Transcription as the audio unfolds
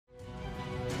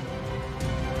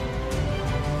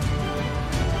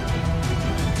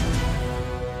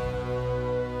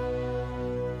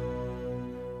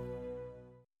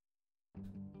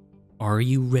Are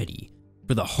you ready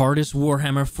for the hardest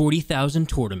Warhammer 40,000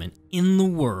 tournament in the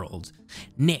world?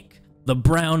 Nick, the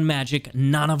Brown Magic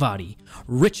Nanavati,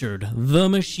 Richard, the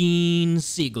Machine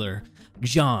Siegler,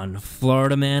 John,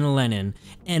 Florida Man Lennon,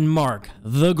 and Mark,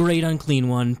 the Great Unclean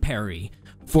One Perry.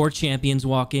 4 champions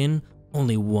walk in,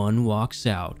 only 1 walks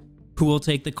out. Who will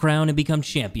take the crown and become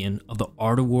champion of the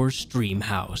Art of War Stream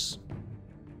House?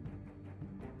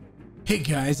 Hey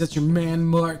guys, that's your man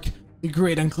Mark, the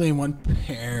Great Unclean One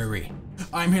Perry.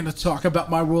 I'm here to talk about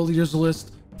my World Leaders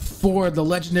list for the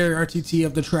legendary RTT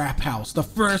of the Trap House, the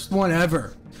first one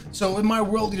ever. So in my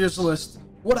World Leaders list,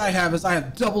 what I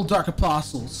have double Dark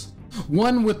Apostles.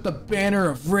 One with the Banner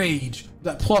of Rage,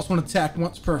 that +1 attack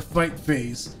once per fight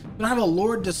phase. Then I have a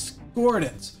Lord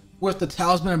Discordant with the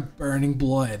Talisman of Burning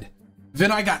Blood.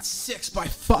 Then I got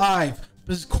 6x5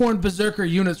 Corn Berserker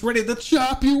units ready to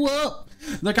chop you up.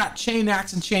 They got Chain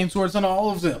Axe and Chain Swords on all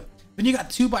of them. Then you got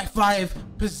 2x5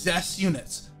 Possess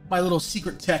units. My little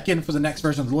secret tech in for the next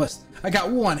version of the list. I got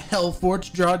 1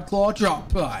 Hellforged Dreadclaw Drop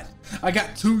Pod. I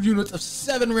got 2 units of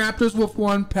 7 Raptors with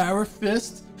 1 Power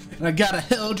Fist. And I got a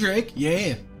Heldrake,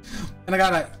 yeah. And I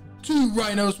got 2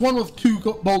 Rhinos, 1 with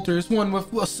 2 bolters, 1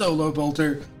 with a solo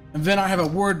bolter. And then I have a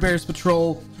Word Bear's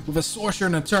Patrol with a sorcerer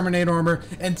and a Terminator armor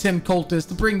and 10 cultists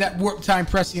to bring that Warptime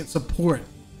prescient support.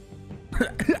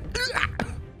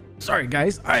 Sorry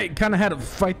guys, I kind of had to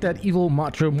fight that evil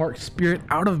Macho Mark spirit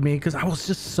out of me because I was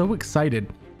just so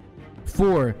excited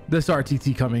for this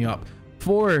RTT coming up,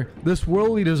 for this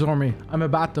World Leaders army I'm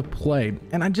about to play,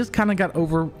 and I just kind of got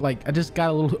I just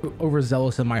got a little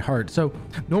overzealous in my heart. So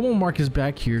Normal Mark is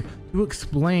back here to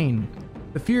explain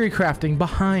the theory crafting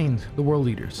behind the World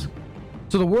Leaders.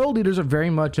 So the World Leaders are very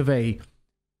much of a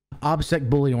obsec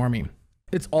bully army.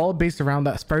 It's all based around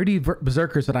that 30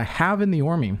 berserkers that I have in the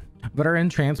army that are in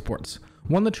transports.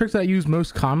 One of the tricks that I use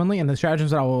most commonly and the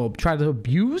stratagems that I will try to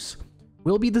abuse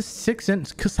will be the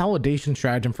 6-inch consolidation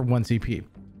stratagem for 1 CP.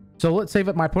 So let's say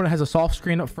that my opponent has a soft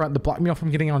screen up front to block me off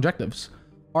from getting on objectives,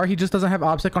 or he just doesn't have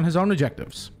obsec on his own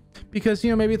objectives because,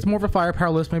 you know, maybe it's more of a firepower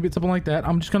list, maybe it's something like that.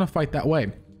 I'm just gonna fight that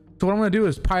way. So what I'm gonna do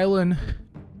is pile in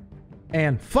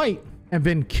and fight and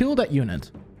then kill that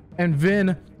unit. And then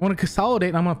I want to consolidate,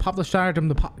 and I'm going to pop the stratagem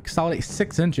to consolidate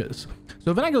 6 inches.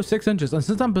 So then I go 6 inches, and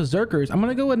since I'm berserkers, I'm going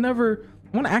to go and I'm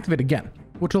going to activate again,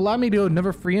 which will allow me to go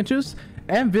never 3 inches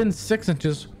and then 6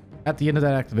 inches at the end of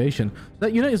that activation. So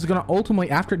that unit is going to ultimately,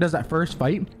 after it does that first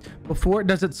fight, before it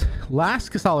does its last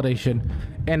consolidation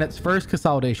and its first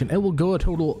consolidation, it will go a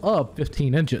total of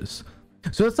 15 inches.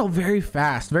 So that's a very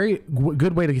fast, very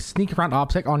good way to sneak around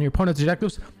OBSEC on your opponent's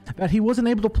objectives that he wasn't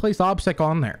able to place OBSEC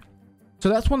on there. So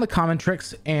that's one of the common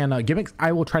tricks and gimmicks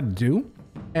I will try to do,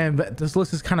 and this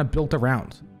list is kind of built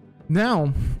around.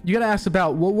 Now you gotta ask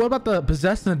about, well, what about the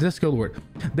Possessed and the Disco Lord?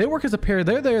 They work as a pair.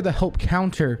 They're there to help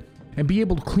counter and be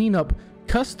able to clean up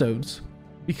Custodes,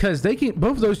 because they can,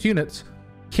 both of those units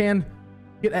can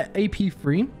get at AP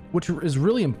free, which is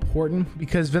really important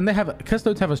because then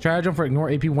Custodes have a stratagem for ignore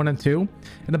AP 1 and 2, and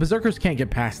the Berserkers can't get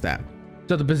past that.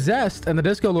 So the Possessed and the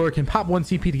Disco Lord can pop 1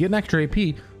 CP to get an extra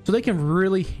AP, so they can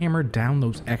really hammer down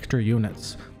those extra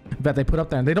units that they put up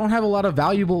there. And they don't have a lot of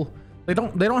valuable, they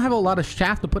don't have a lot of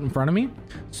shaft to put in front of me.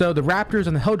 So the Raptors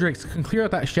and the Heldrakes can clear out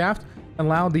that shaft and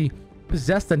allow the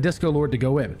Possessed and Disco Lord to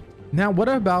go in. Now, what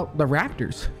about the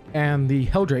Raptors and the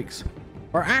Heldrakes?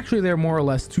 Are actually there more or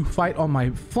less to fight on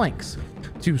my flanks,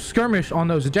 to skirmish on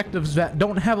those objectives that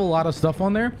don't have a lot of stuff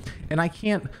on there, and I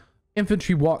can't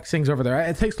infantry walk things over there.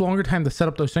 It takes longer time to set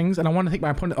up those things, and I want to take my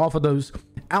opponent off of those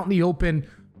out in the open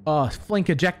flank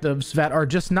objectives that are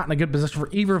just not in a good position for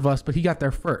either of us, but he got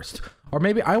there first, or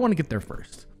maybe I want to get there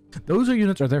first. Those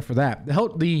units are there for that. The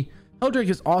Heldrake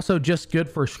is also just good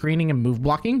for screening and move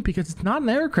blocking because it's not an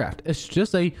aircraft. It's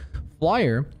just a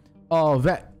flyer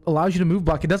that allows you to move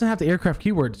block. It doesn't have the aircraft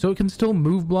keyword, so it can still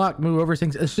move block, move over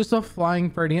things. It's just a flying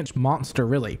 30-inch monster,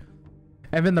 really.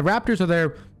 And then the Raptors are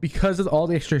there because of all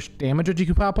the extra damage that you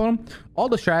can pop on them. All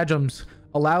the stratagems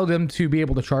allow them to be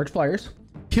able to charge flyers,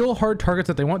 kill hard targets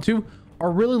that they want to,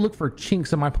 or really look for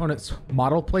chinks in my opponent's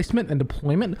model placement and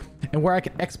deployment and where I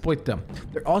can exploit them.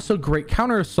 They're also great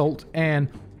counter assault, and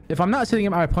if I'm not sitting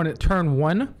at my opponent turn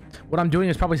 1, what I'm doing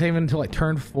is probably saving until like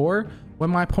turn 4 when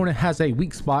my opponent has a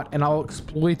weak spot, and I'll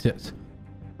exploit it.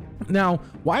 Now,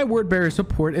 why Word Bearer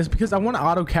support is because I want to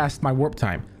auto cast my warp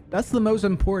time. That's the most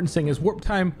important thing, is warp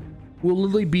time will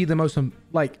literally be the most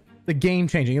like the game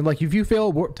changing. Like if you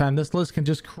fail warp time, this list can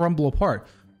just crumble apart.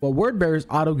 Well, Word Bearers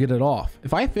auto get it off.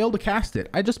 If I fail to cast it,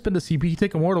 I just spend a CP,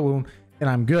 take a mortal wound, and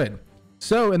I'm good.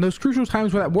 So in those crucial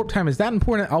times where that warp time is that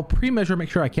important, I'll pre-measure, make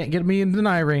sure I can't get me in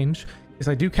deny range. If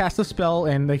I do cast a spell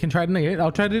and they can try to negate it,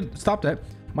 I'll try to stop that.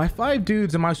 my 5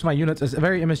 dudes and most of my units is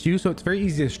very MSU, so it's very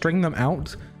easy to string them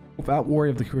out without worry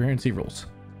of the coherency rules.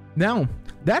 Now,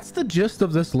 that's the gist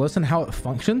of this list and how it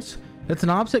functions. It's an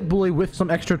object bully with some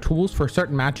extra tools for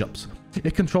certain matchups.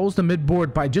 It controls the mid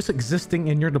board by just existing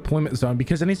in your deployment zone,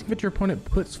 because anything that your opponent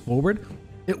puts forward,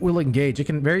 it will engage. It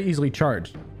can very easily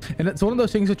charge. And it's one of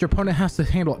those things that your opponent has to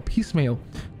handle at piecemeal,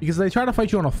 because if they try to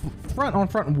fight you on a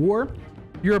front-on-front war,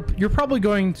 you're probably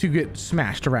going to get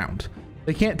smashed around.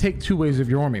 They can't take 2 waves of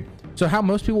your army. So how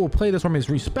most people will play this army is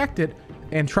respect it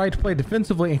and try to play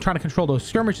defensively and try to control those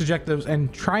skirmish objectives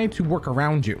and try to work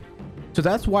around you. So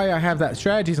that's why I have that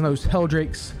strategies and those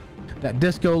Heldrakes, that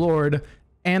Disco Lord,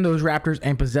 and those Raptors,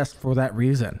 and possessed for that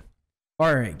reason.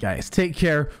 All right, guys, take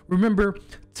care. Remember,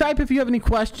 type if you have any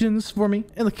questions for me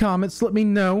in the comments. Let me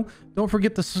know. Don't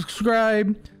forget to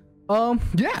subscribe.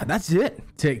 Yeah, that's it.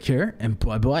 Take care and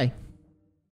bye-bye.